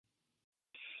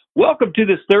Welcome to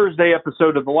this Thursday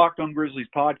episode of the Locked On Grizzlies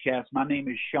podcast. My name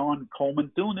is Shawn Coleman,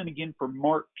 filling in again for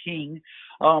Mark King.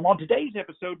 On today's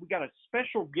episode, we got a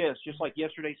special guest, just like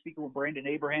yesterday, speaking with Brandon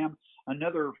Abraham,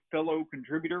 another fellow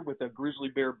contributor with the Grizzly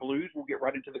Bear Blues. We'll get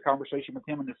right into the conversation with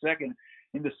him in a second.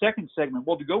 In the second segment,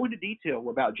 we'll go into detail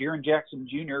about Jaren Jackson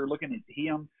Jr., looking at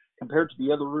him compared to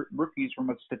the other rookies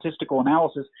from a statistical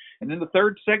analysis. And in the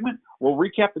third segment, we'll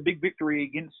recap the big victory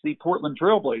against the Portland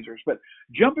Trailblazers. But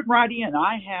jumping right in,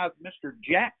 I have Mr.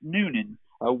 Jack Noonan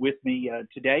with me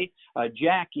today.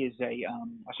 Jack is a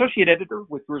associate editor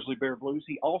with Grizzly Bear Blues.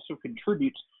 He also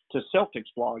contributes to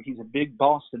Celtics blog. He's a big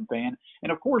Boston fan.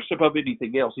 And, of course, above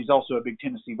anything else, he's also a big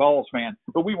Tennessee Vols fan.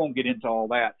 But we won't get into all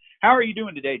that. How are you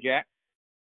doing today, Jack?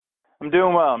 I'm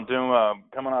doing well.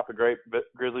 Coming off a great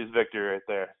Grizzlies victory right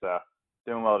there, so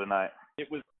doing well tonight. It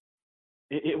was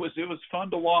fun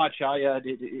to watch.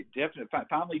 It definitely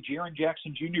finally Jaren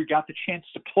Jackson Jr. got the chance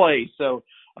to play, so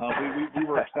we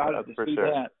were excited to see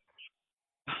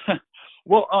that.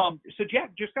 Well, so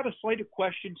Jack, just got a slate of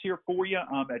questions here for you.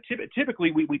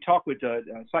 Typically, we talk with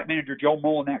site manager Joel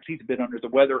Molinax. He's a bit under the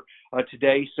weather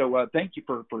today, so thank you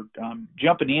for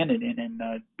jumping in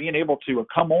and being able to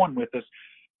come on with us.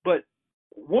 But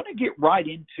want to get right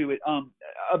into it.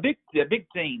 A big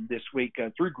theme this week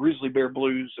through Grizzly Bear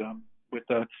Blues, with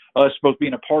us both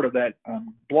being a part of that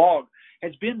blog,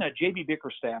 has been JB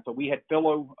Bickerstaff. We had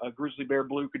fellow Grizzly Bear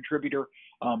Blue contributor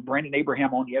Brandon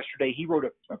Abraham on yesterday. He wrote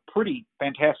a pretty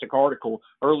fantastic article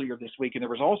earlier this week, and there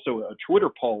was also a Twitter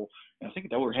poll. I think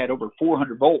it had over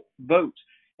 400 votes.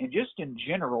 And just in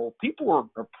general, people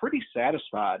are pretty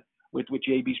satisfied with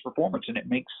JB's performance, and it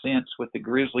makes sense with the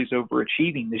Grizzlies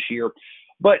overachieving this year.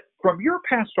 But from your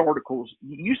past articles,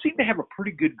 you seem to have a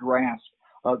pretty good grasp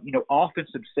of,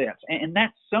 offensive sets, and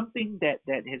that's something that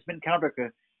has been kind of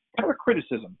a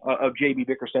criticism of JB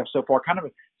Bickerstaff so far. Kind of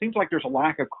seems like there's a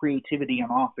lack of creativity on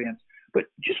offense. But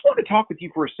just want to talk with you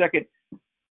for a second.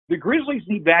 The Grizzlies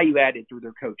need value added through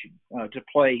their coaching to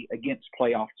play against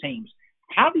playoff teams.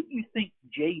 How do you think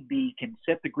JB can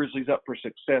set the Grizzlies up for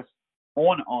success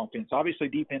on offense? Obviously,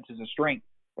 defense is a strength,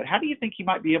 but how do you think he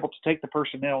might be able to take the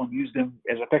personnel and use them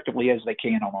as effectively as they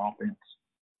can on offense?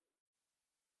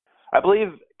 I believe,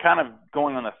 kind of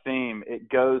going on a theme, it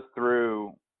goes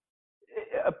through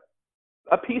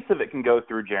a piece of it can go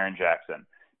through Jaren Jackson,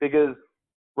 because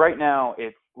right now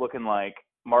it's looking like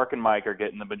Mark and Mike are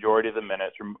getting the majority of the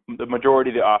minutes, or the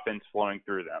majority of the offense flowing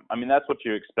through them. I mean, that's what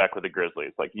you expect with the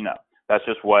Grizzlies. That's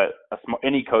just what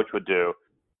any coach would do.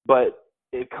 But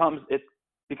it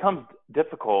becomes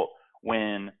difficult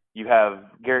when you have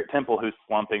Garrett Temple, who's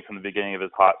slumping from the beginning of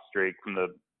his hot streak from the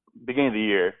beginning of the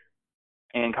year,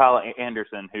 and Kyle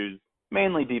Anderson, who's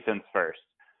mainly defense first.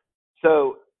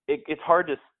 So it's hard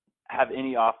to have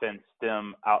any offense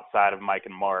stem outside of Mike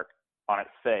and Mark on its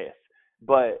face.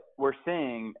 But we're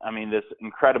seeing, this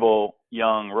incredible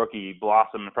young rookie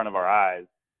blossom in front of our eyes,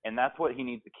 and that's what he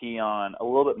needs to key on a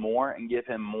little bit more and give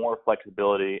him more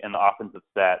flexibility in the offensive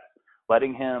sets,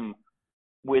 letting him,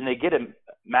 when they get a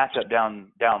matchup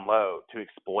down low, to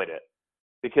exploit it.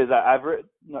 Because I've written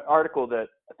an article that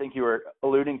I think you were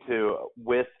alluding to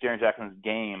with Jaren Jackson's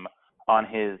game on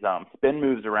his spin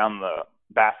moves around the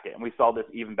basket, and we saw this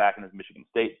even back in his Michigan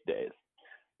State days.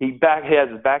 He has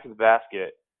his back to the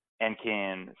basket and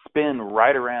can spin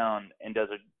right around and does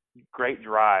a great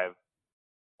drive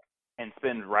and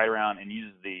spins right around and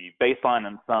uses the baseline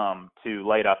and some to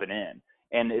lay it up and in.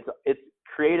 And it's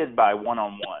created by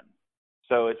one-on-one.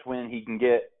 So it's when he can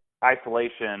get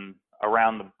isolation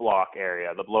around the block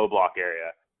area, the low block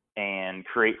area, and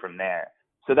create from there.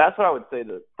 So that's what I would say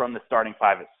that from the starting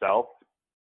five itself,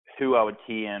 who I would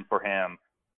key in for him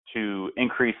to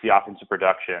increase the offensive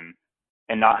production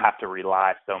and not have to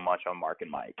rely so much on Mark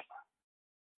and Mike.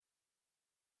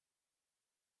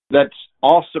 That's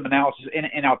awesome analysis,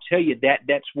 and I'll tell you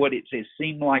that's what it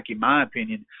seemed like, in my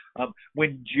opinion.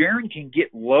 When Jaren can get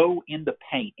low in the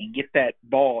paint and get that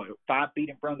ball 5 feet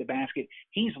in front of the basket,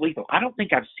 he's lethal. I don't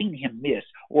think I've seen him miss,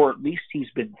 or at least he's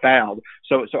been fouled.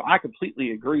 So I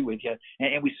completely agree with you,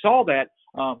 and we saw that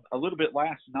a little bit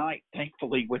last night,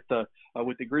 thankfully, with the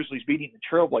Grizzlies beating the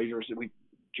Trailblazers.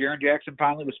 Jaren Jackson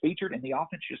finally was featured, and the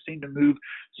offense just seemed to move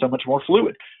so much more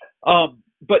fluid.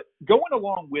 But going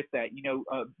along with that,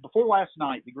 before last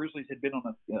night, the Grizzlies had been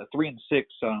on a 3-6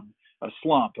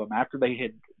 slump after they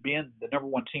had been the number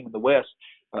one team in the West.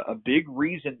 A big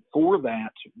reason for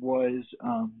that was,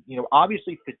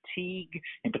 obviously fatigue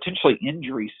and potentially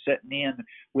injuries setting in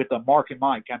with Mark and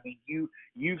Mike.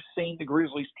 You've seen the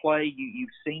Grizzlies play. You've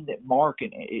seen that Mark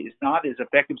is not as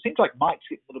effective. Seems like Mike's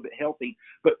getting a little bit healthy.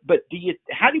 But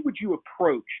how would you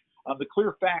approach the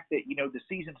clear fact that, the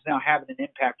season's now having an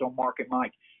impact on Mark and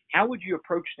Mike, how would you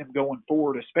approach them going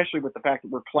forward, especially with the fact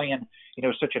that we're playing,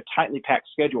 such a tightly packed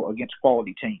schedule against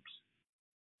quality teams?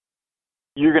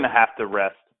 You're going to have to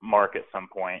rest Mark at some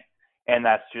point. And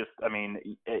that's just,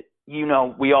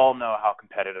 we all know how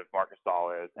competitive Marc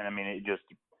Gasol is. And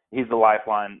he's the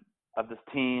lifeline of this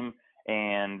team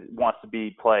and wants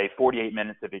to play 48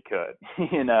 minutes if he could,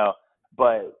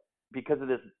 But because of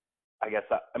this, I guess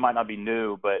it might not be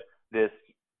new, but this,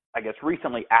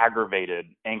 recently aggravated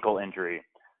ankle injury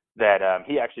that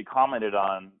he actually commented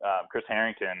on. Chris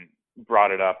Harrington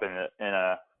brought it up in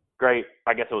a great,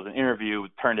 I guess it was an interview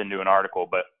turned into an article,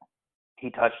 but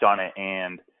he touched on it.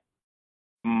 And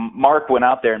Mark went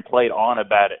out there and played on a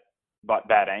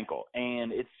bad ankle.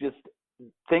 And it's just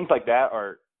things like that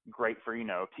are great for,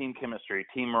 team chemistry,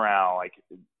 team morale. Like,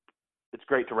 it's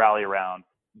great to rally around.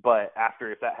 But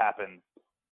if that happens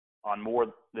on more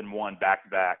than one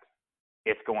back-to-back,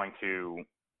 it's going to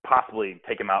possibly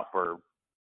take him out for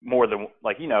more than,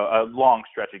 a long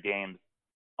stretch of games,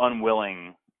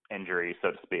 unwilling injury,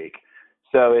 so to speak.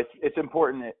 So it's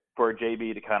important for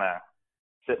JB to kind of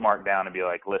sit Mark down and be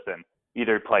like, listen,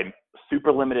 either play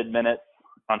super limited minutes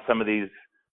on some of these,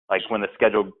 like when the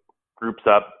schedule groups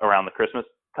up around the Christmas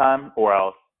time, or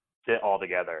else sit all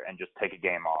together and just take a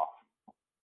game off.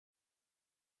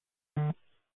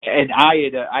 And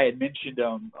I had mentioned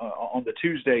on the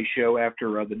Tuesday show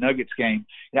after the Nuggets game,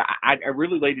 I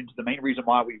really laid into the main reason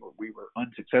why we were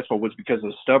unsuccessful was because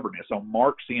of stubbornness on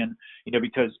Mark's end.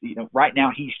 Because right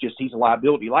now he's a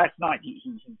liability. Last night he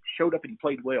showed up and he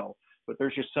played well, but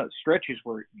there's just some stretches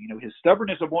where his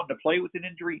stubbornness of wanting to play with an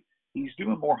injury, he's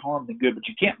doing more harm than good. But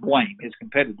you can't blame his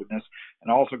competitiveness. And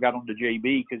I also got on to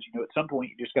JB because at some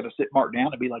point you just got to sit Mark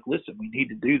down and be like, listen, we need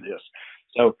to do this.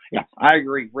 So yeah, I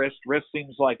agree. Rest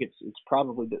seems like it's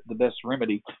probably the best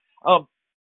remedy.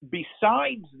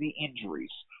 Besides the injuries,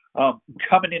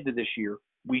 coming into this year,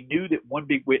 we knew that one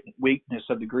big weakness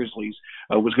of the Grizzlies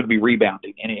was going to be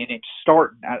rebounding, and it's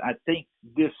starting. I think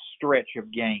this stretch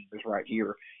of games right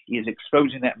here is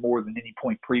exposing that more than any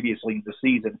point previously in the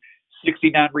season.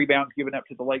 69 rebounds given up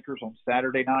to the Lakers on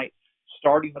Saturday night,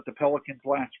 starting with the Pelicans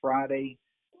last Friday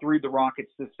through the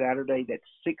Rockets this Saturday. That's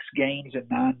 6 games in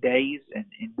 9 days, and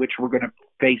in which we're going to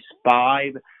face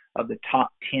 5 of the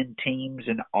top 10 teams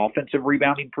in offensive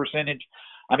rebounding percentage.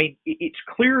 It's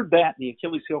clear that the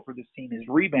Achilles heel for this team is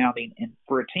rebounding, and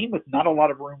for a team with not a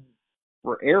lot of room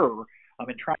for error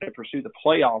in trying to pursue the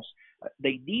playoffs,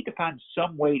 they need to find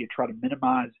some way to try to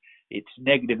minimize its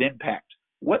negative impact.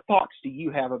 What thoughts do you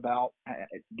have about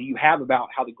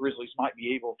how the Grizzlies might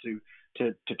be able to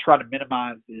try to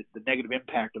minimize the negative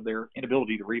impact of their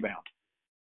inability to rebound?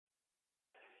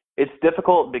 It's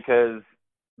difficult because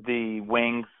the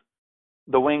wings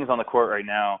on the court right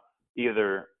now,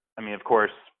 either, of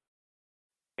course,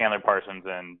 Chandler Parsons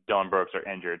and Dylan Brooks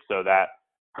are injured, so that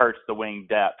hurts the wing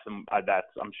depth. And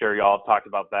I'm sure y'all have talked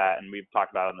about that, and we've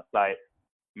talked about it on the site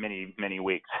many, many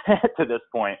weeks to this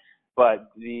point. But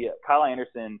the Kyle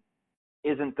Anderson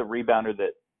isn't the rebounder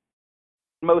that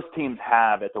most teams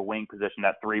have at the wing position,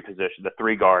 that 3 position, the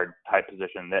 3-guard type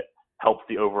position that helps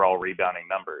the overall rebounding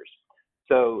numbers.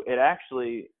 So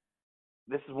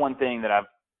this is one thing that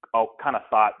I've kind of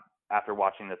thought after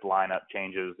watching this lineup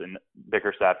changes and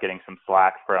Bickerstaff getting some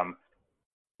slack from,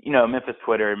 Memphis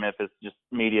Twitter, Memphis just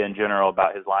media in general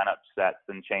about his lineup sets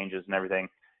and changes and everything.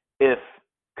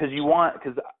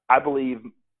 Because I believe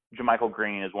JaMychal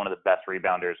Green is one of the best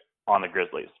rebounders on the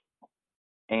Grizzlies.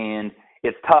 And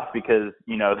it's tough because,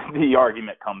 the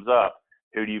argument comes up,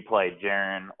 who do you play,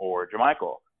 Jaren or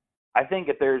JaMychal? I think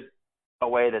if there's a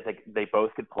way that they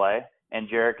both could play, and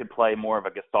Jarrett could play more of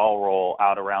a Gasol role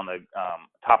out around the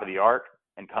top of the arc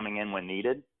and coming in when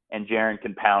needed, and Jaren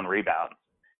can pound rebounds.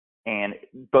 And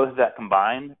both of that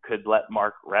combined could let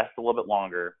Mark rest a little bit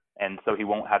longer, and so he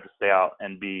won't have to stay out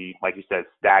and be, like you said,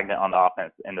 stagnant on the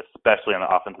offense, and especially on the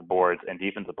offensive boards and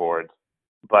defensive boards.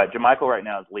 But JaMychal right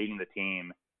now is leading the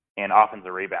team in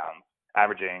offensive rebounds,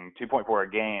 averaging 2.4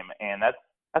 a game, and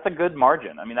that's a good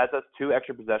margin. That's 2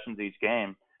 extra possessions each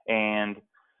game, and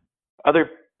other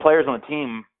players on the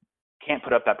team can't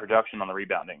put up that production on the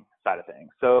rebounding side of things.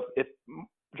 So if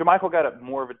JaMychal got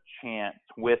more of a chance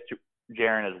with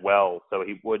Jaren as well, so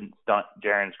he wouldn't stunt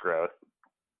Jaren's growth,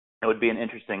 it would be an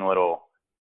interesting little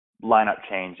lineup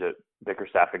change that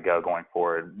Bickerstaff could go going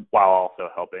forward while also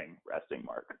helping resting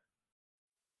Mark.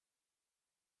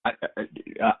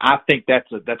 I think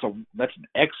that's an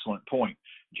excellent point,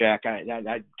 Jack.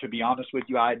 I to be honest with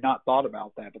you, I had not thought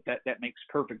about that, but that makes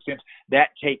perfect sense. That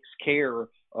takes care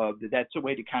of that's a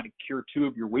way to kind of cure 2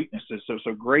 of your weaknesses.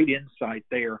 So great insight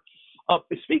there.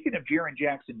 Speaking of Jaren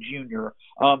Jackson Jr.,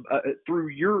 through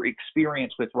your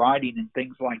experience with writing and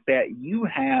things like that, you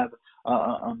have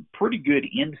pretty good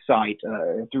insight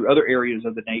through other areas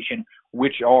of the nation,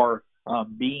 which are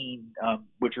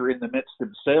which are in the midst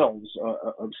themselves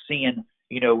of seeing,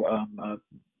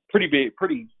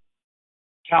 pretty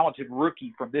talented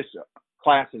rookie from this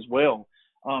class as well.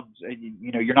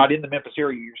 You're not in the Memphis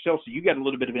area yourself, so you got a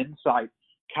little bit of insight,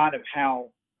 kind of how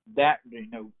that,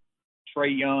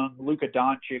 Trae Young, Luka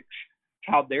Doncic,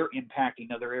 how they're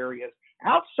impacting other areas.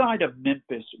 Outside of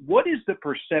Memphis, what is the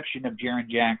perception of Jaren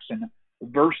Jackson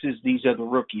versus these other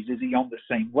rookies? Is he on the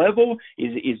same level?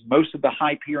 Is most of the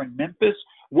hype here in Memphis?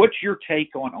 What's your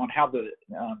take on how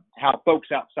how folks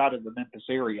outside of the Memphis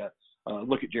area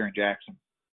look at Jaren Jackson?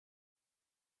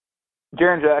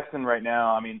 Jaren Jackson right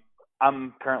now,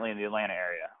 I'm currently in the Atlanta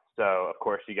area. So, of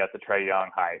course, you got the Trae Young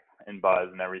hype and buzz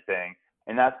and everything.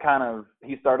 And that's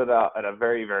he started out at a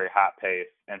very, very hot pace.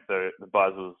 And so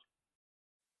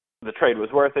the trade was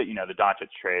worth it. The Doncic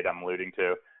trade I'm alluding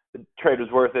to. The trade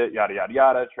was worth it, yada, yada,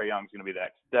 yada. Trae Young's going to be the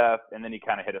next step. And then he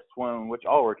kind of hit a swoon, which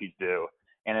all rookies do.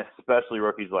 And especially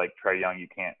rookies like Trae Young, you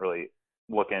can't really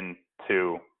look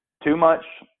into too much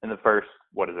in the first,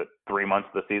 3 months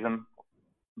of the season.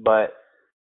 But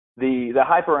the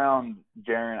hype around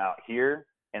Jaren out here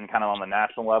and kind of on the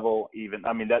national level,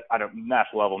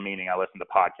 national level meaning I listen to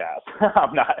podcasts.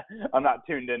 I'm not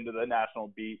tuned into the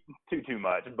national beat too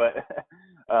much, but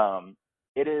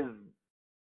it is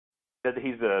that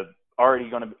he's already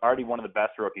one of the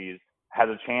best rookies, has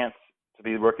a chance to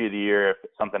be rookie of the year if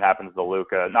something happens to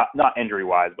Luka, not injury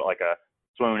wise, but like a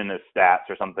swoon in his stats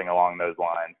or something along those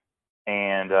lines,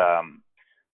 and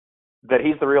that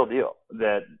he's the real deal,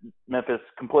 that Memphis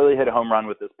completely hit a home run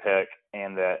with this pick,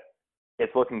 and that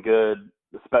it's looking good,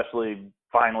 especially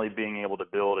finally being able to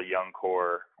build a young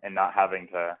core and not having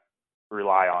to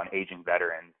rely on aging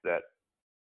veterans that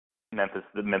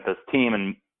the Memphis team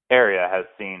and area has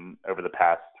seen over the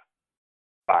past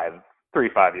 5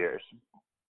 years.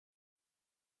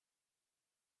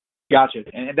 Gotcha,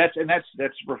 and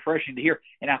that's refreshing to hear,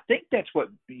 and I think that's what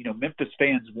Memphis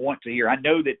fans want to hear. I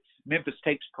know that Memphis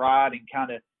takes pride in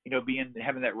kind of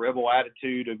having that rebel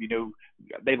attitude of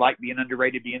they like being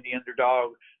underrated, being the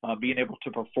underdog, being able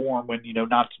to perform when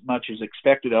not much is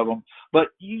expected of them. But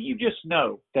you just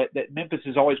know that Memphis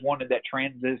has always wanted that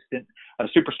transcendent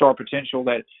superstar potential.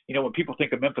 That when people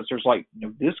think of Memphis, there's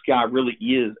this guy really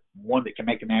is one that can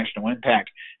make a national impact,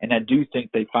 and I do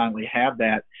think they finally have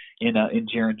that in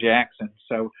Jaren Jackson.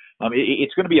 So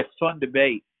it's going to be a fun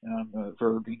debate.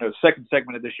 For the second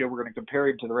segment of this show, we're going to compare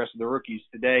him to the rest of the rookies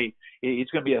today.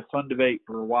 It's going to be a fun debate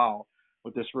for a while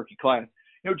with this rookie class.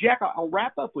 Jack, I'll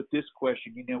wrap up with this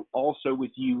question. Also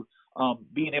with you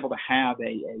being able to have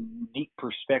a unique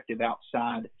perspective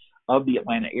outside of the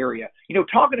Atlanta area.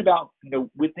 Talking about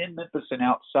within Memphis and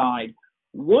outside,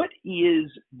 how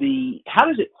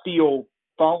does it feel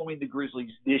following the Grizzlies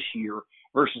this year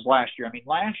versus last year?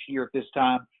 Last year at this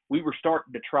time, we were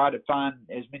starting to try to find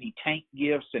as many tank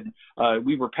gifts, and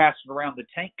we were passing around the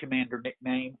Tank Commander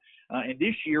nickname. And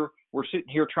this year, we're sitting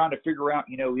here trying to figure out,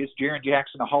 is Jaren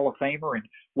Jackson a Hall of Famer, and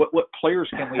what players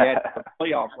can we add to the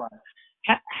playoff run?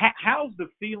 How's the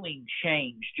feeling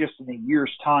changed just in a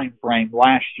year's time frame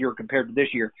last year compared to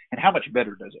this year, and how much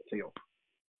better does it feel?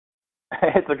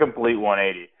 It's a complete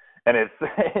 180, and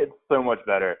it's so much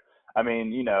better.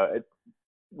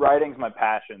 Writing's my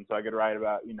passion, so I could write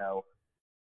about,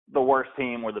 the worst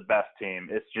team or the best team.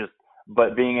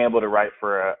 But being able to write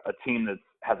for a team that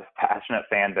has a passionate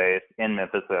fan base in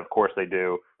Memphis, of course they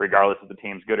do, regardless if the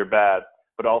team's good or bad,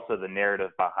 but also the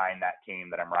narrative behind that team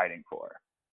that I'm writing for.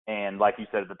 And like you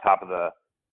said at the top of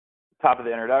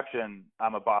the introduction,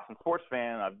 I'm a Boston sports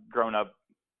fan. I've grown up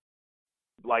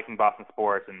liking Boston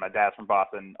sports, and my dad's from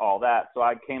Boston, all that. So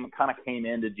I came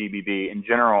into GBB in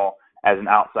general as an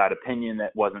outside opinion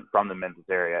that wasn't from the Memphis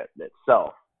area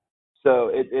itself.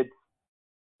 So it's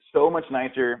so much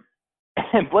nicer,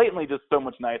 and blatantly just so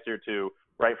much nicer to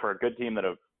write for a good team than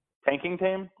a tanking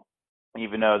team,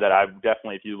 even though that I've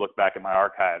definitely, if you look back at my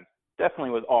archives, definitely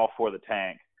was all for the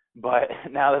tank. But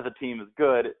now that the team is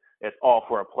good, it's all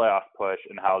for a playoff push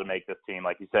and how to make this team,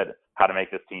 like you said, how to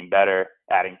make this team better,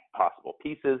 adding possible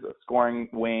pieces, a scoring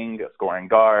wing, a scoring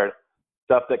guard,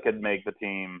 stuff that could make the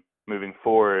team moving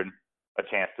forward a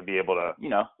chance to be able to,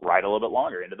 ride a little bit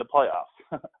longer into the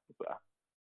playoffs. So.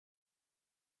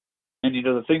 And,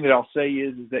 the thing that I'll say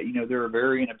is that, there are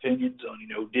varying opinions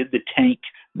on, did the tank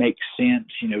make sense?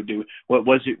 What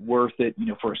was it worth it?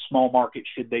 For a small market,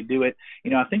 should they do it?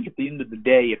 I think at the end of the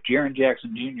day, if Jaren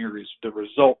Jackson Jr. is the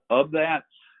result of that,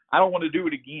 I don't want to do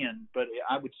it again, but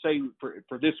I would say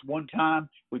for this one time,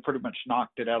 we pretty much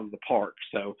knocked it out of the park.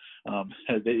 So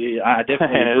I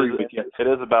definitely agree with you. It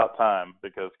is about time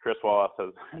because Chris Wallace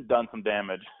has done some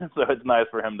damage. So it's nice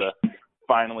for him to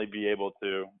finally be able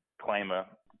to claim a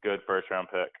good first-round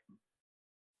pick.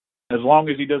 As long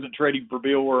as he doesn't trade him for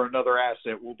Bill or another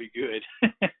asset, we'll be good.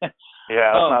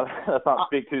 Yeah, let's not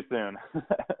speak too soon.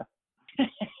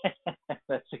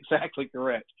 That's exactly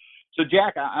correct. So,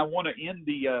 Jack, I want to end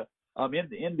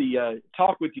the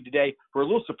talk with you today for a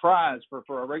little surprise for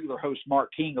our regular host, Mark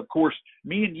King. Of course,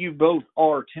 me and you both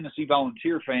are Tennessee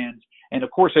Volunteer fans. And,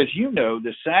 of course, as you know,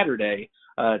 this Saturday,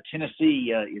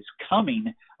 Tennessee is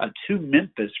coming to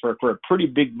Memphis for a pretty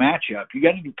big matchup. You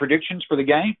got any predictions for the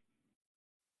game?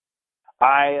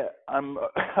 I'm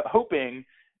hoping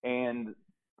and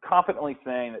confidently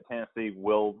saying that Tennessee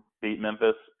will beat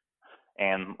Memphis.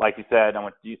 And like you said, I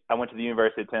went to the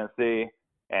University of Tennessee,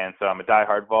 and so I'm a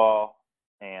diehard Vol.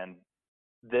 And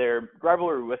their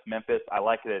rivalry with Memphis, I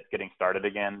like that it's getting started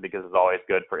again because it's always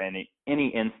good for any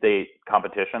in-state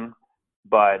competition.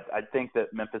 But I think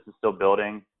that Memphis is still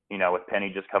building, with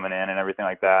Penny just coming in and everything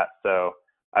like that. So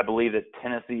I believe that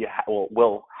Tennessee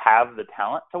will have the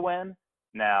talent to win.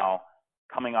 Now,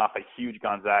 coming off a huge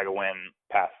Gonzaga win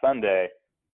past Sunday,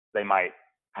 they might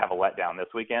have a letdown this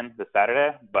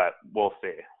Saturday, but we'll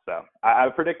see. So I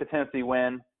predict a Tennessee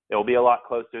win. It will be a lot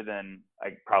closer than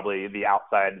probably the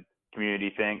outside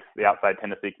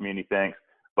Tennessee community thinks,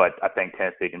 but I think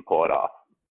Tennessee can pull it off.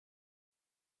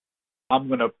 I'm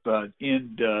going to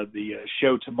end the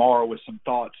show tomorrow with some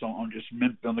thoughts on just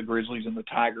Memphis, on the Grizzlies and the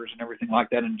Tigers and everything like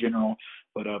that in general.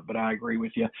 But I agree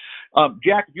with you.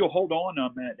 Jack, if you'll hold on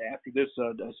after this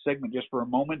segment just for a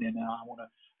moment, and I want to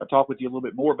talk with you a little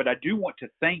bit more. But I do want to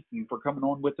thank you for coming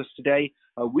on with us today.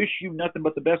 I wish you nothing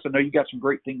but the best. I know you got some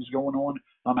great things going on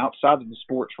outside of the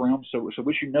sports realm. So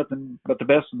wish you nothing but the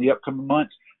best in the upcoming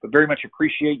months. But very much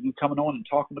appreciate you coming on and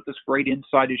talking with us. Great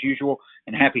insight as usual.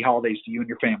 And happy holidays to you and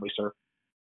your family, sir.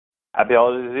 Happy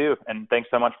holidays to you, and thanks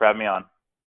so much for having me on.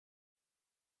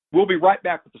 We'll be right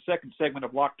back with the second segment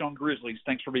of Locked On Grizzlies.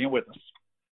 Thanks for being with us.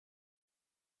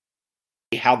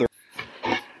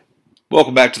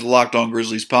 Welcome back to the Locked On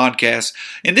Grizzlies podcast.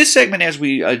 In this segment, as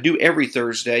we do every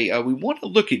Thursday, we want to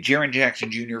look at Jaren Jackson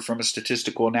Jr. from a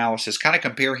statistical analysis, kind of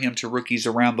compare him to rookies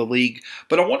around the league.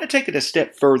 But I want to take it a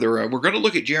step further. We're going to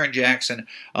look at Jaren Jackson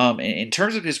in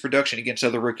terms of his production against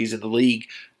other rookies in the league.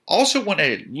 Also want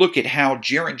to look at how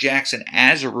Jaren Jackson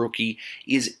as a rookie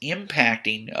is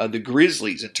impacting the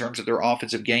Grizzlies in terms of their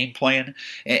offensive game plan.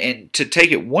 And to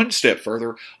take it one step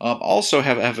further, also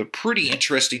have a pretty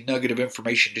interesting nugget of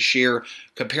information to share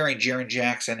comparing Jaren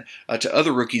Jackson to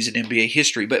other rookies in NBA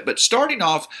history. But starting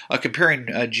off comparing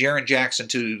Jaren Jackson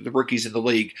to the rookies in the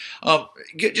league,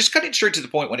 just cutting straight to the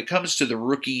point when it comes to the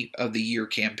Rookie of the Year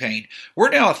campaign, we're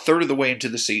now a third of the way into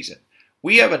the season.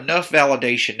 We have enough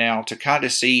validation now to kind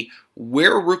of see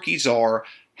where rookies are,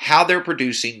 how they're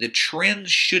producing. The trends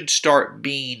should start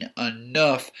being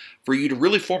enough for you to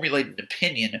really formulate an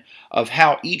opinion of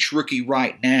how each rookie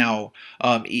right now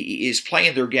is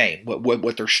playing their game,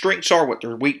 what their strengths are, what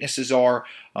their weaknesses are,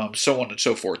 so on and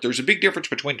so forth. There's a big difference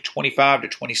between a 25 to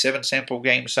 27 sample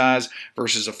game size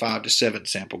versus a 5 to 7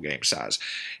 sample game size.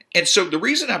 And so the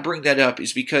reason I bring that up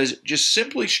is because just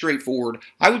simply straightforward,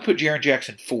 I would put Jaren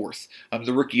Jackson fourth of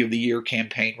the Rookie of the Year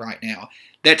campaign right now.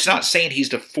 That's not saying he's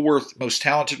the fourth most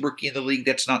talented rookie in the league.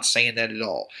 That's not saying that at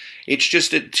all. It's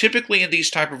just that typically in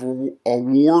these type of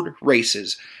award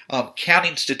races,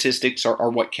 counting statistics are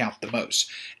what count the most.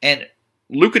 And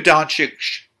Luka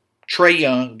Doncic, Trae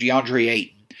Young, DeAndre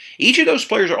Ayton, each of those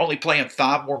players are only playing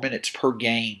 5 more minutes per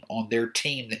game on their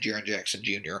team than Jaren Jackson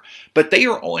Jr., but they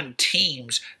are on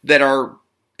teams that are,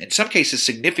 in some cases,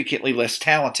 significantly less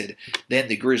talented than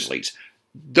the Grizzlies.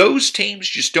 Those teams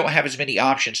just don't have as many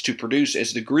options to produce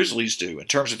as the Grizzlies do in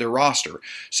terms of their roster.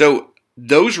 So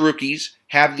those rookies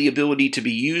have the ability to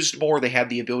be used more, they have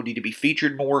the ability to be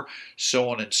featured more, so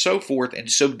on and so forth, and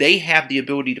so they have the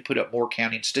ability to put up more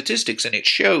counting statistics, and it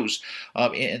shows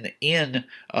in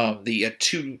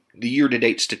the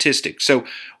year-to-date statistics. So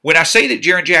when I say that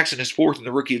Jaren Jackson is fourth in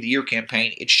the Rookie of the Year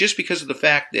campaign, it's just because of the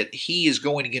fact that he is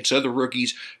going against other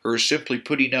rookies who are simply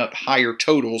putting up higher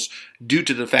totals due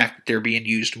to the fact that they're being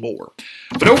used more.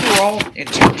 But overall, in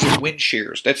terms of win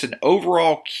shares, that's an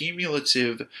overall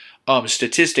cumulative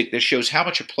statistic that shows how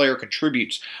much a player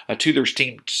contributes to their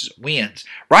team's wins.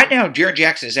 Right now, Jaren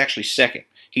Jackson is actually second.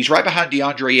 He's right behind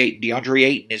DeAndre Ayton. DeAndre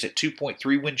Ayton is at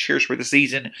 2.3 win shares for the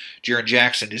season. Jaren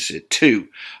Jackson is at 2.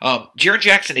 Jaren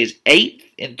Jackson is 8th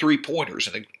in three-pointers.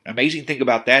 And the amazing thing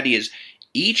about that is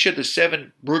Each of the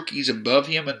 7 rookies above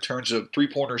him in terms of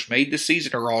three-pointers made this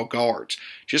season are all guards.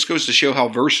 Just goes to show how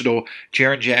versatile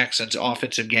Jaren Jackson's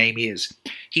offensive game is.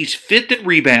 He's 5th in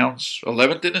rebounds,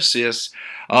 11th in assists,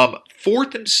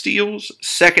 4th in steals,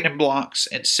 2nd in blocks,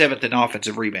 and 7th in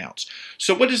offensive rebounds.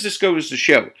 So what does this go to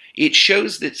show? It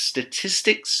shows that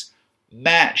statistics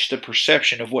match the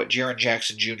perception of what Jaren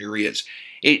Jackson Jr. is.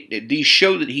 These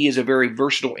show that he is a very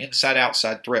versatile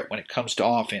inside-outside threat when it comes to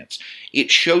offense. It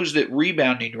shows that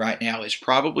rebounding right now is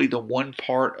probably the one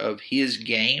part of his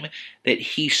game that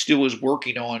he still is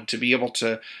working on to be able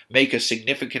to make a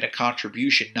significant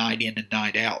contribution night in and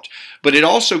night out. But it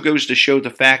also goes to show the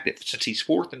fact that since he's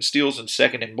 4th in steals and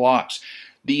 2nd in blocks,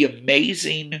 the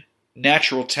amazing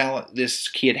natural talent this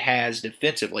kid has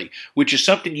defensively, which is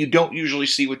something you don't usually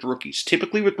see with rookies.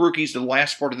 Typically with rookies, the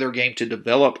last part of their game to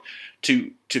develop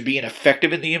to being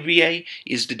effective in the NBA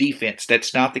is the defense.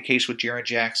 That's not the case with Jaren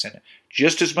Jackson.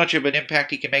 Just as much of an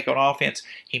impact he can make on offense,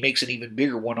 he makes an even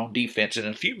bigger one on defense. In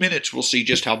a few minutes, we'll see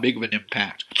just how big of an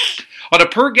impact. On a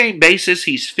per-game basis,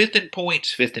 he's 5th in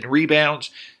points, 5th in rebounds,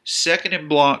 2nd in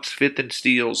blocks, 5th in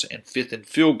steals, and 5th in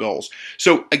field goals.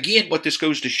 So, again, what this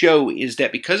goes to show is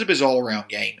that because of his all-around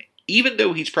game, even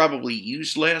though he's probably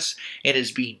used less and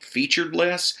is being featured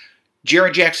less,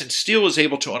 Jaren Jackson still is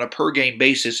able to, on a per-game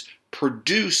basis,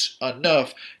 produce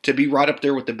enough to be right up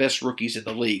there with the best rookies in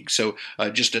the league. So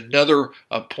just another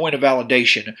point of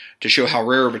validation to show how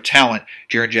rare of a talent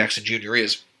Jaren Jackson Jr.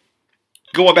 is.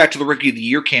 Going back to the Rookie of the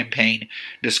Year campaign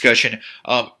discussion,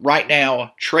 right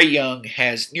now Trae Young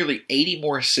has nearly 80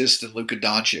 more assists than Luka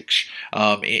Doncic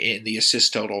in the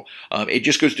assist total. It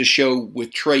just goes to show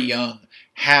with Trae Young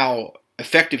how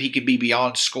effective he can be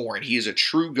beyond scoring. He is a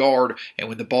true guard, and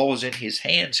when the ball is in his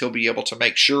hands, he'll be able to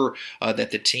make sure that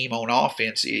the team on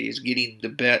offense is getting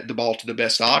the ball to the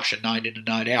best option night in and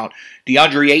night out.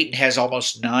 DeAndre Ayton has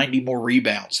almost 90 more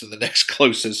rebounds than the next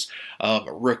closest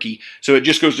rookie. So it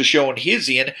just goes to show on his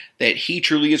end that he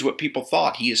truly is what people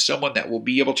thought. He is someone that will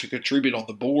be able to contribute on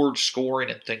the board, scoring,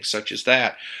 and things such as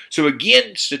that. So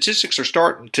again, statistics are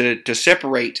starting to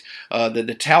separate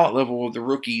the talent level of the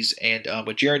rookies, and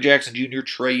with Jaren Jackson Jr.,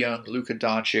 Trae Young, Luka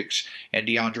Doncic, and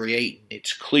DeAndre Ayton,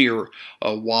 it's clear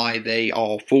why they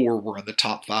all 4 were in the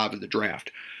top 5 of the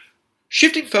draft.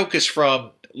 Shifting focus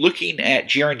from looking at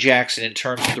Jaren Jackson in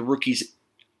terms of the rookies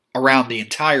around the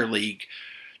entire league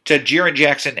to Jaren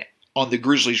Jackson on the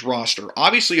Grizzlies roster.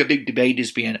 Obviously, a big debate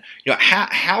is being,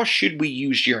 how should we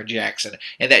use Jaren Jackson?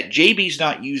 And that JB's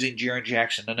not using Jaren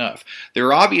Jackson enough. There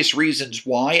are obvious reasons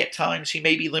why at times he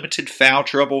may be limited. Foul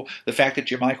trouble, the fact that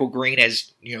JaMychal Green,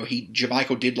 as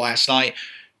JaMychal did last night,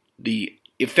 the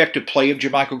effective play of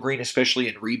JaMychal Green, especially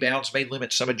in rebounds, may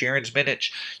limit some of Jaren's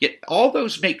minutes. Yet all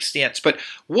those make sense. But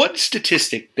one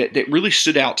statistic that really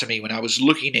stood out to me when I was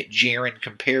looking at Jaren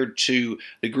compared to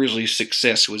the Grizzlies'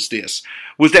 success was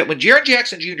that when Jaren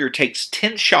Jackson Jr. takes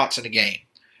 10 shots in a game,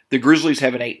 the Grizzlies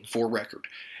have an 8-4 record.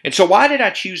 And so why did I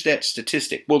choose that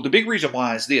statistic? Well, the big reason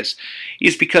why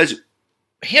is because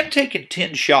him taking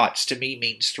 10 shots to me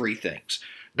means 3 things.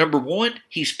 Number 1,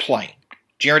 he's playing.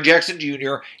 Jaren Jackson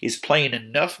Jr. is playing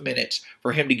enough minutes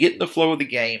for him to get in the flow of the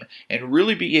game and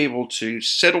really be able to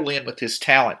settle in with his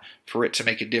talent for it to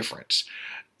make a difference.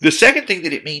 The second thing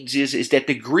that it means is that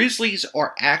the Grizzlies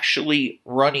are actually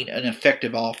running an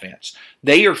effective offense.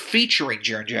 They are featuring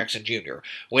Jaren Jackson Jr.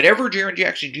 Whenever Jaren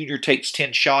Jackson Jr. takes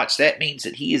 10 shots, that means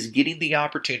that he is getting the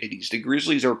opportunities. The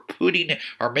Grizzlies are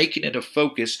making it a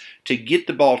focus to get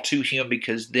the ball to him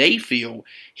because they feel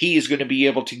he is going to be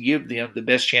able to give them the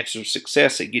best chance of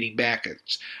success at getting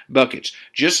buckets.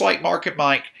 Just like Mark and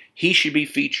Mike, he should be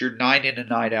featured night in and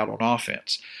night out on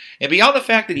offense. And beyond the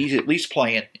fact that he's at least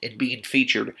playing and being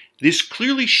featured, this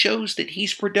clearly shows that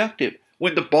he's productive.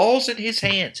 When the ball's in his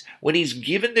hands, when he's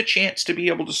given the chance to be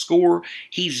able to score,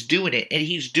 he's doing it. And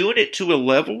he's doing it to a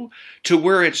level to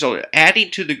where it's adding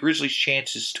to the Grizzlies'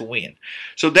 chances to win.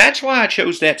 So that's why I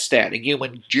chose that stat. Again,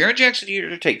 when Jaren Jackson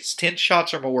Jr. takes 10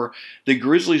 shots or more, the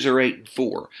Grizzlies are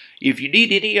 8-4. If you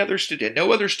need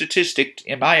no other statistic,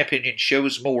 in my opinion,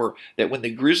 shows more that when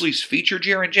the Grizzlies feature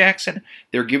Jaren Jackson,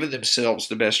 they're giving themselves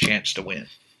the best chance to win.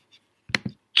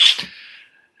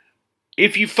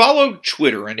 If you follow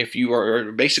Twitter, and if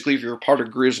you're a part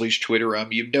of Grizzlies Twitter,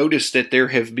 you've noticed that there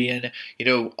have been,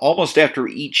 almost after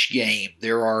each game,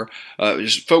 there are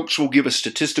folks will give a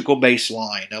statistical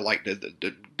baseline, like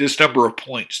this number of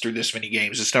points through this many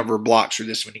games, this number of blocks through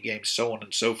this many games, so on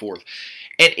and so forth.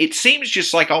 And it seems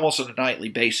just like almost on a nightly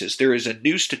basis, there is a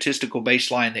new statistical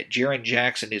baseline that Jaren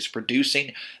Jackson is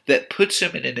producing that puts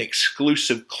him in an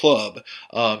exclusive club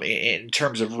in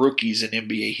terms of rookies in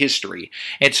NBA history.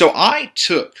 And so I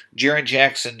took Jaren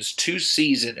Jackson's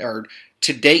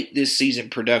to date this season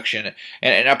production,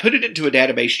 and I put it into a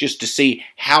database just to see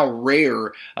how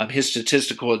rare his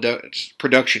statistical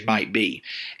production might be.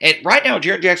 And right now,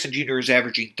 Jaren Jackson Jr. is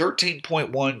averaging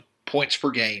 13.1 points per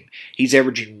game. He's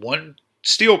averaging 1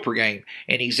 steal per game,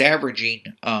 and he's averaging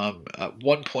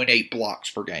 1.8 blocks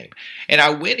per game. And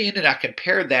I went in and I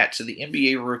compared that to the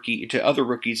NBA rookie, to other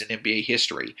rookies in NBA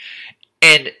history,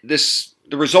 and the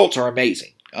results are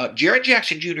amazing. Jaren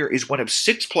Jackson Jr. is one of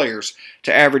 6 players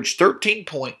to average 13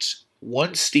 points,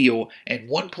 1 steal, and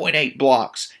 1.8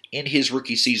 blocks in his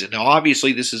rookie season. Now,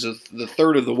 obviously, this is the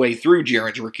third of the way through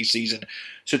Jaren's rookie season,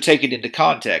 so take it into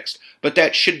context. But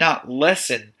that should not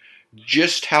lessen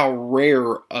just how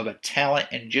rare of a talent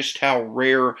and just how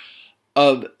rare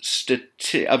of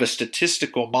a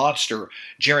statistical monster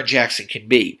Jaren Jackson can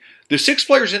be. The 6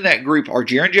 players in that group are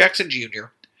Jaren Jackson Jr.,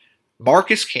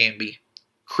 Marcus Camby,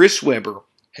 Chris Webber,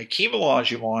 Hakeem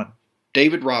Olajuwon,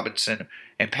 David Robinson,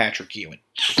 and Patrick Ewing.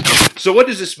 So what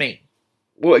does this mean?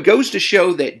 Well, it goes to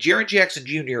show that Jaren Jackson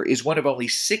Jr. is one of only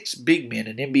 6 big men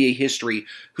in NBA history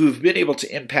who have been able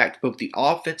to impact both the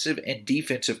offensive and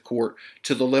defensive court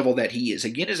to the level that he is.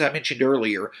 Again, as I mentioned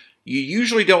earlier, you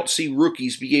usually don't see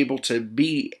rookies be able to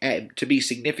be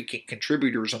significant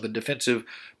contributors on the defensive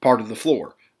part of the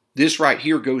floor. This right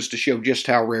here goes to show just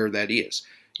how rare that is.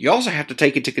 You also have to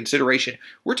take into consideration,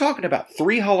 we're talking about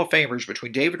 3 Hall of Famers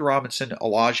between David Robinson,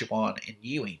 Olajuwon, and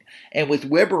Ewing. And with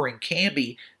Webber and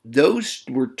Camby, those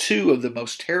were 2 of the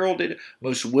most heralded,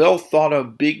 most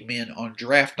well-thought-of big men on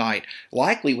draft night,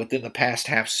 likely within the past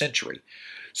half century.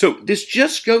 So this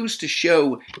just goes to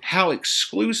show how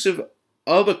exclusive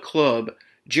of a club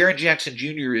Jaren Jackson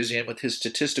Jr. is in with his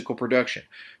statistical production.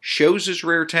 Shows his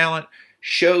rare talent,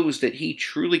 shows that he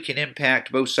truly can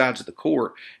impact both sides of the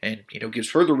court, and gives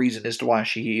further reason as to why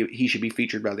he should be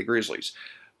featured by the Grizzlies.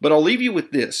 But I'll leave you with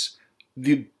this.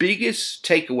 The biggest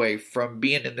takeaway from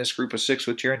being in this group of 6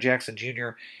 with Jaren Jackson Jr.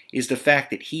 is the fact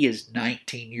that he is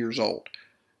 19 years old.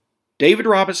 David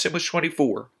Robinson was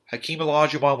 24. Hakeem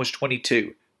Olajuwon was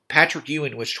 22. Patrick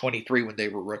Ewing was 23 when they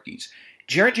were rookies.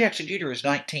 Jaren Jackson Jr. is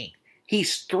 19.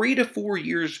 He's 3 to 4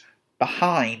 years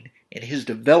behind in his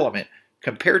development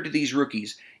compared to these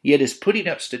rookies, yet is putting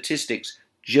up statistics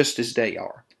just as they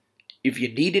are. If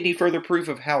you need any further proof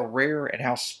of how rare and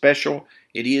how special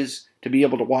it is to be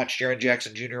able to watch Jaren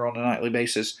Jackson Jr. on a nightly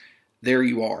basis, there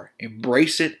you are.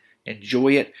 Embrace it,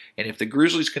 enjoy it, and if the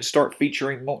Grizzlies can start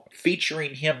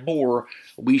featuring him more,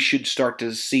 we should start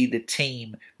to see the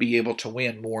team be able to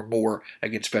win more and more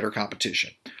against better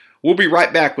competition. We'll be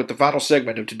right back with the final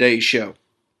segment of today's show.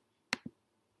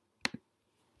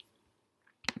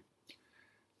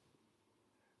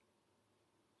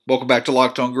 Welcome back to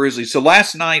Locked On Grizzlies. So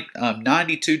last night,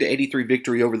 92-83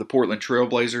 victory over the Portland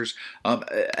Trailblazers.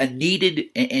 A needed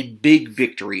and big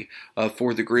victory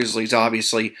for the Grizzlies,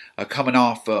 obviously, coming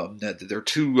off their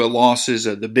 2 losses.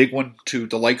 The big one to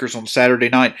the Lakers on Saturday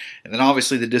night, and then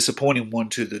obviously the disappointing one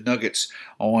to the Nuggets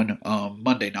on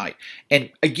Monday night. And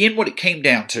again, what it came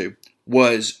down to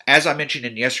was, as I mentioned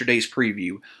in yesterday's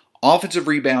preview, offensive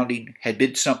rebounding had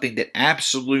been something that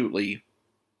absolutely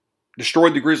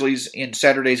destroyed the Grizzlies in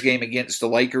Saturday's game against the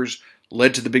Lakers,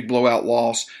 led to the big blowout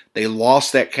loss. They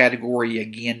lost that category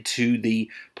again to the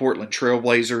Portland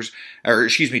Trailblazers,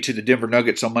 to the Denver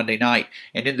Nuggets on Monday night.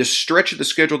 And in the stretch of the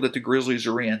schedule that the Grizzlies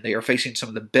are in, they are facing some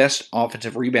of the best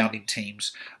offensive rebounding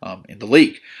teams in the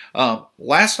league.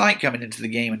 Last night coming into the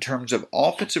game in terms of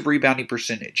offensive rebounding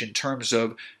percentage, in terms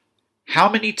of how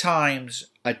many times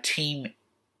a team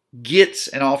gets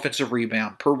an offensive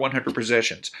rebound per 100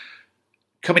 possessions,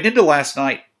 coming into last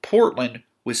night, Portland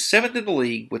was 7th in the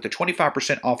league with a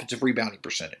 25% offensive rebounding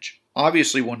percentage.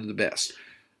 Obviously one of the best.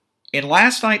 In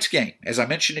last night's game, as I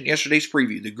mentioned in yesterday's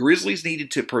preview, the Grizzlies needed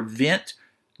to prevent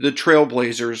the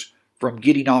Trailblazers from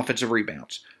getting offensive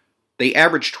rebounds. They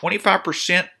averaged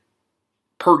 25%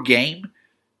 per game.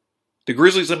 The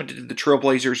Grizzlies limited the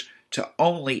Trailblazers to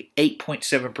only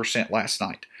 8.7% last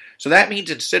night. So that means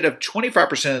instead of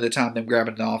 25% of the time them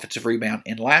grabbing the offensive rebound,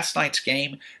 in last night's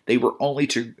game, they were only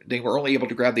able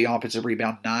to grab the offensive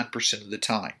rebound 9% of the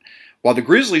time, while the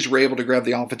Grizzlies were able to grab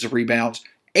the offensive rebounds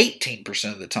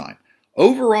 18% of the time.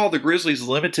 Overall, the Grizzlies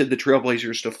limited the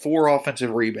Trailblazers to 4 offensive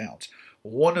rebounds,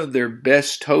 one of their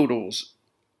best totals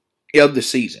of the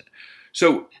season.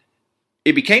 So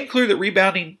it became clear that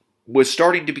rebounding was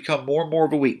starting to become more and more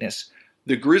of a weakness.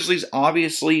 The Grizzlies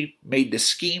obviously made the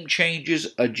scheme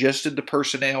changes, adjusted the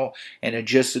personnel, and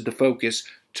adjusted the focus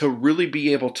to really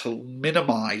be able to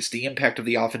minimize the impact of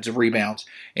the offensive rebounds,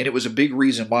 and it was a big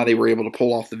reason why they were able to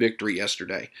pull off the victory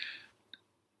yesterday.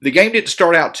 The game didn't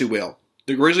start out too well.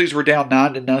 The Grizzlies were down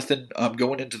 9-0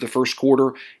 going into the first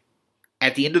quarter.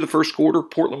 At the end of the first quarter,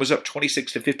 Portland was up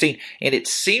 26-15, and it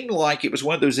seemed like it was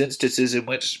one of those instances in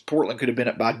which Portland could have been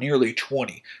up by nearly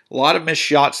 20. A lot of missed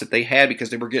shots that they had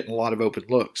because they were getting a lot of open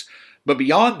looks. But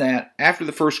beyond that, after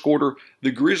the first quarter,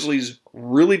 the Grizzlies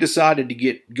really decided to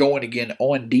get going again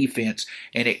on defense,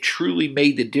 and it truly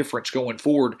made the difference going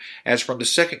forward, as from the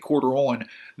second quarter on,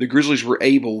 the Grizzlies were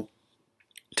able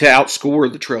to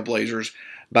outscore the Trailblazers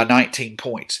by 19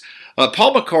 points.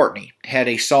 Paul McCartney had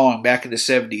a song back in the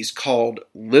 70s called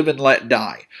Live and Let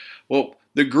Die. Well,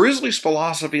 the Grizzlies'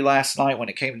 philosophy last night when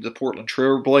it came to the Portland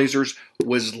Trailblazers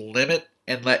was limit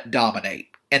and let dominate.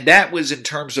 And that was in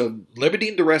terms of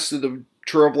limiting the rest of the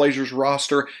Trailblazers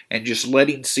roster and just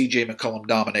letting C.J. McCollum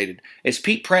dominated. As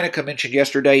Pete Pranica mentioned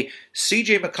yesterday,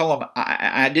 C.J. McCollum,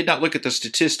 I did not look at the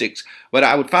statistics, but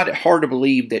I would find it hard to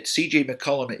believe that C.J.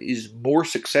 McCollum is more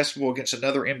successful against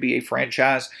another NBA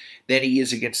franchise than he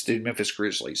is against the Memphis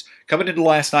Grizzlies. Coming into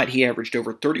last night, he averaged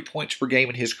over 30 points per game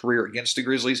in his career against the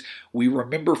Grizzlies. We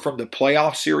remember from the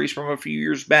playoff series from a few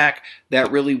years back,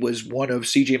 that really was one of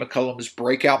C.J. McCollum's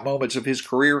breakout moments of his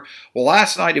career. Well,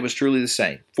 last night it was truly the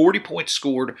same. 40 points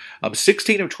scored,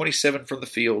 16 of 27 from the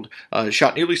field,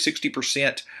 shot nearly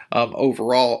 60%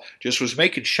 overall, just was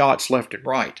making shots left and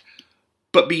right.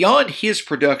 But beyond his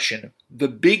production, the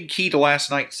big key to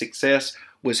last night's success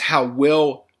was how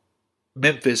well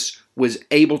Memphis was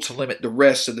able to limit the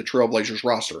rest of the Trailblazers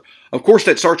roster. Of course,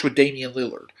 that starts with Damian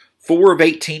Lillard. 4 of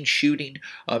 18 shooting,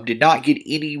 did not get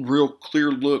any real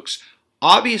clear looks.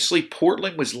 Obviously,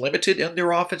 Portland was limited in their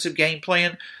offensive game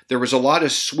plan. There was a lot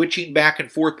of switching back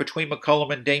and forth between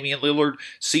McCollum and Damian Lillard,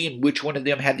 seeing which one of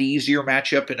them had the easier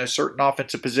matchup in a certain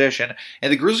offensive possession.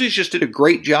 And the Grizzlies just did a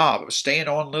great job of staying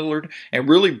on Lillard and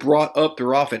really brought up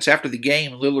their offense. After the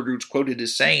game, Lillard was quoted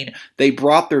as saying they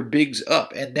brought their bigs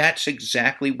up, and that's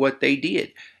exactly what they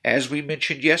did. As we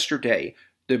mentioned yesterday,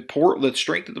 the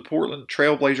strength of the Portland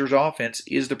Trailblazers offense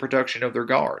is the production of their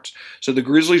guards. So the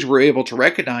Grizzlies were able to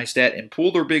recognize that and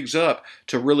pull their bigs up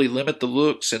to really limit the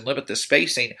looks and limit the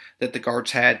spacing that the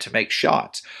guards had to make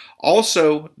shots.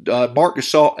 Also, Marc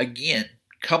Gasol, again,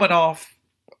 coming off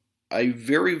a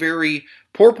very, very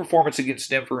poor performance against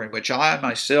Denver, in which I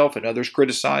myself and others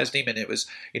criticized him, and it was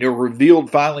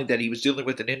revealed finally that he was dealing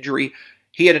with an injury.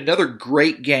 He had another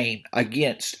great game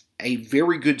against a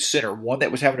very good center, one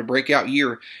that was having a breakout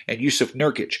year, and Yusuf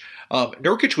Nurkic.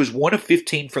 Nurkic was 1 of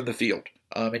 15 from the field,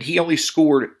 and he only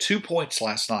scored 2 points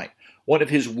last night. One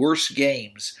of his worst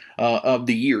games of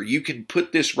the year. You can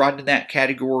put this right in that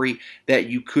category that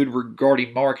you could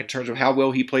regarding Mark in terms of how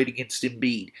well he played against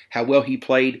Embiid, how well he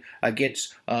played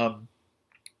against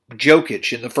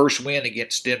Jokic in the first win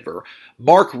against Denver.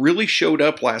 Mark really showed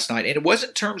up last night, and it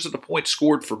wasn't in terms of the points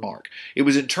scored for Mark. It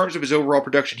was in terms of his overall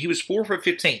production. He was 4 for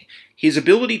 15. His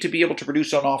ability to be able to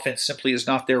produce on offense simply is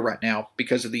not there right now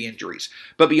because of the injuries.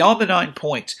 But beyond the 9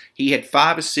 points, he had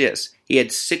 5 assists. He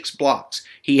had 6 blocks.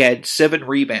 He had 7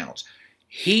 rebounds.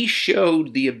 He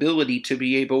showed the ability to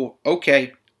be able,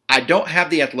 okay, I don't have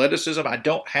the athleticism, I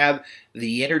don't have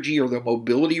the energy or the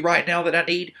mobility right now that I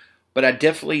need, but I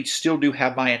definitely still do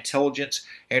have my intelligence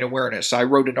and awareness. I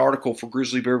wrote an article for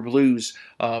Grizzly Bear Blues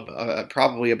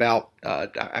probably about,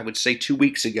 I would say 2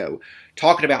 weeks ago,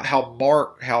 talking about how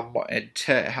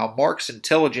Mark's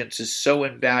intelligence is so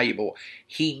invaluable.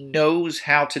 He knows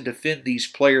how to defend these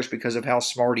players because of how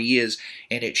smart he is,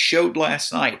 and it showed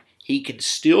last night. He can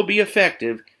still be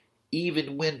effective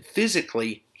even when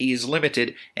physically he is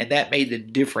limited, and that made the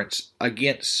difference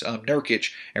against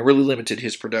Nurkic and really limited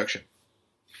his production.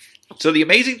 So the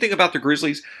amazing thing about the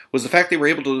Grizzlies was the fact they were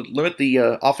able to limit the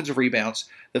offensive rebounds,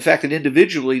 the fact that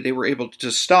individually they were able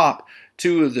to stop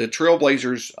 2 of the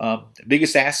Trailblazers'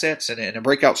 biggest assets and a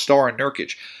breakout star in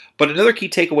Nurkic. But another key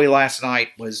takeaway last night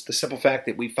was the simple fact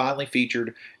that we finally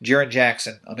featured Jaren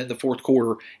Jackson in the fourth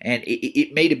quarter, and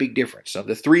it made a big difference.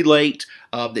 The 3 late,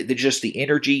 just the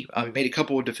energy. He made a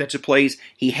couple of defensive plays.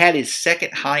 He had his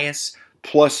second highest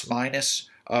plus-minus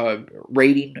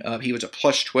rating. He was a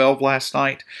plus 12 last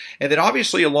night. And then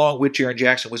obviously along with Jaren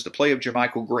Jackson was the play of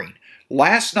JaMychal Green.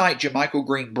 Last night, JaMychal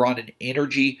Green brought an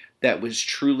energy that was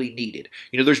truly needed.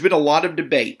 There's been a lot of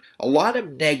debate, a lot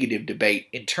of negative debate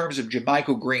in terms of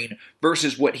JaMychal Green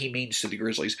versus what he means to the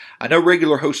Grizzlies. I know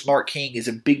regular host Mark King is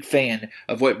a big fan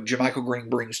of what JaMychal Green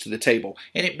brings to the table,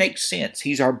 and it makes sense.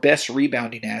 He's our best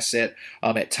rebounding asset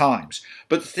at times.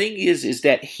 But the thing is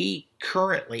that he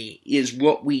currently is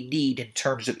what we need in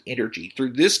terms of energy.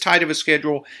 Through this tight of a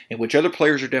schedule, in which other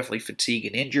players are definitely fatigued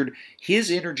and injured, his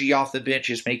energy off the bench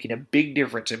is making a big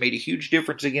difference. It made a huge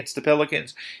difference against the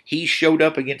Pelicans. He showed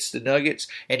up against the Nuggets,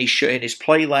 and his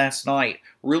play last night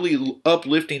really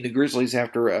uplifting the Grizzlies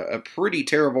after a pretty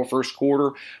terrible first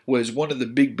quarter was one of the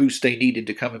big boosts they needed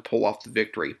to come and pull off the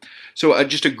victory. So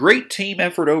just a great team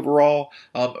effort overall.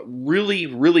 Really,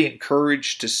 really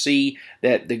encouraged to see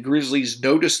that the Grizzlies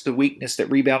noticed the weakness that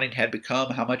rebounding had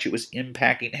become, how much it was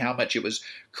impacting, how much it was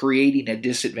creating a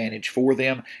disadvantage for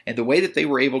them, and the way that they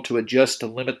were able to adjust to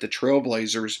limit the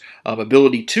Trailblazers'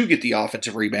 ability to get the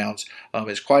offensive rebounds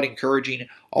is quite encouraging.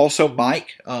 Also,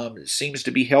 Mike seems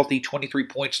to be healthy, 23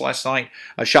 points last night,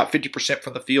 shot 50%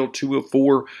 from the field, 2 of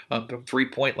 4 from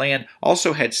three-point land,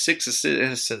 also had 6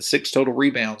 assists and 6 total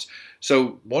rebounds.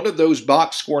 So one of those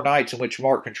box score nights in which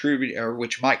Mike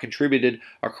contributed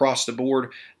across the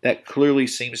board, that clearly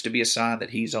seems to be a sign that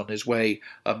he's on his way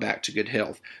back to good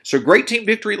health. So great team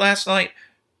victory last night.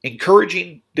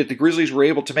 Encouraging that the Grizzlies were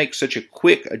able to make such a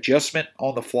quick adjustment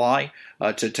on the fly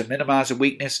to minimize a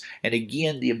weakness. And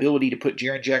again, the ability to put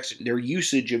Jaren Jackson, their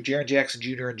usage of Jaren Jackson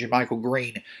Jr. and JaMychal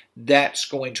Green, that's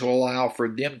going to allow for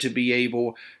them to be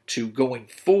able to, going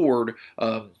forward,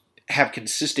 have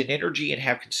consistent energy and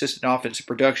have consistent offensive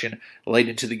production late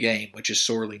into the game, which is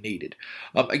sorely needed.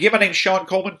 Again, my name is Shawn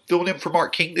Coleman, filling in for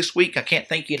Mark King this week. I can't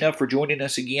thank you enough for joining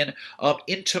us again.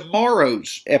 In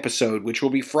tomorrow's episode, which will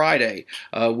be Friday,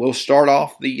 we'll start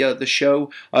off the show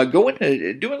doing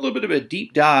a little bit of a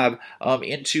deep dive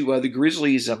into the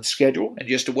Grizzlies' schedule and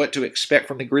just what to expect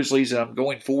from the Grizzlies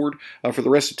going forward for the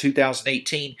rest of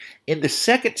 2018. In the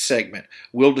second segment,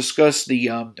 we'll discuss the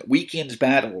weekend's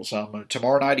battles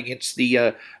tomorrow night against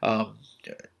the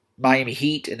Miami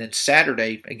Heat, and then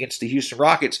Saturday against the Houston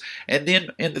Rockets. And then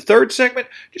in the third segment,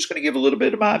 just going to give a little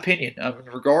bit of my opinion in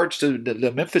regards to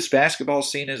the Memphis basketball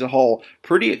scene as a whole.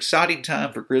 Pretty exciting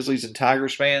time for Grizzlies and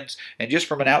Tigers fans, and just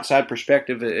from an outside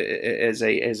perspective, as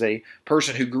a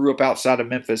person who grew up outside of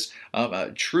Memphis,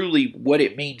 truly what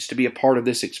it means to be a part of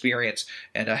this experience,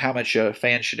 and how much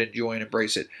fans should enjoy and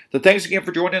embrace it. So thanks again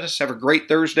for joining us. Have a great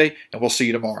Thursday, and we'll see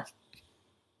you tomorrow.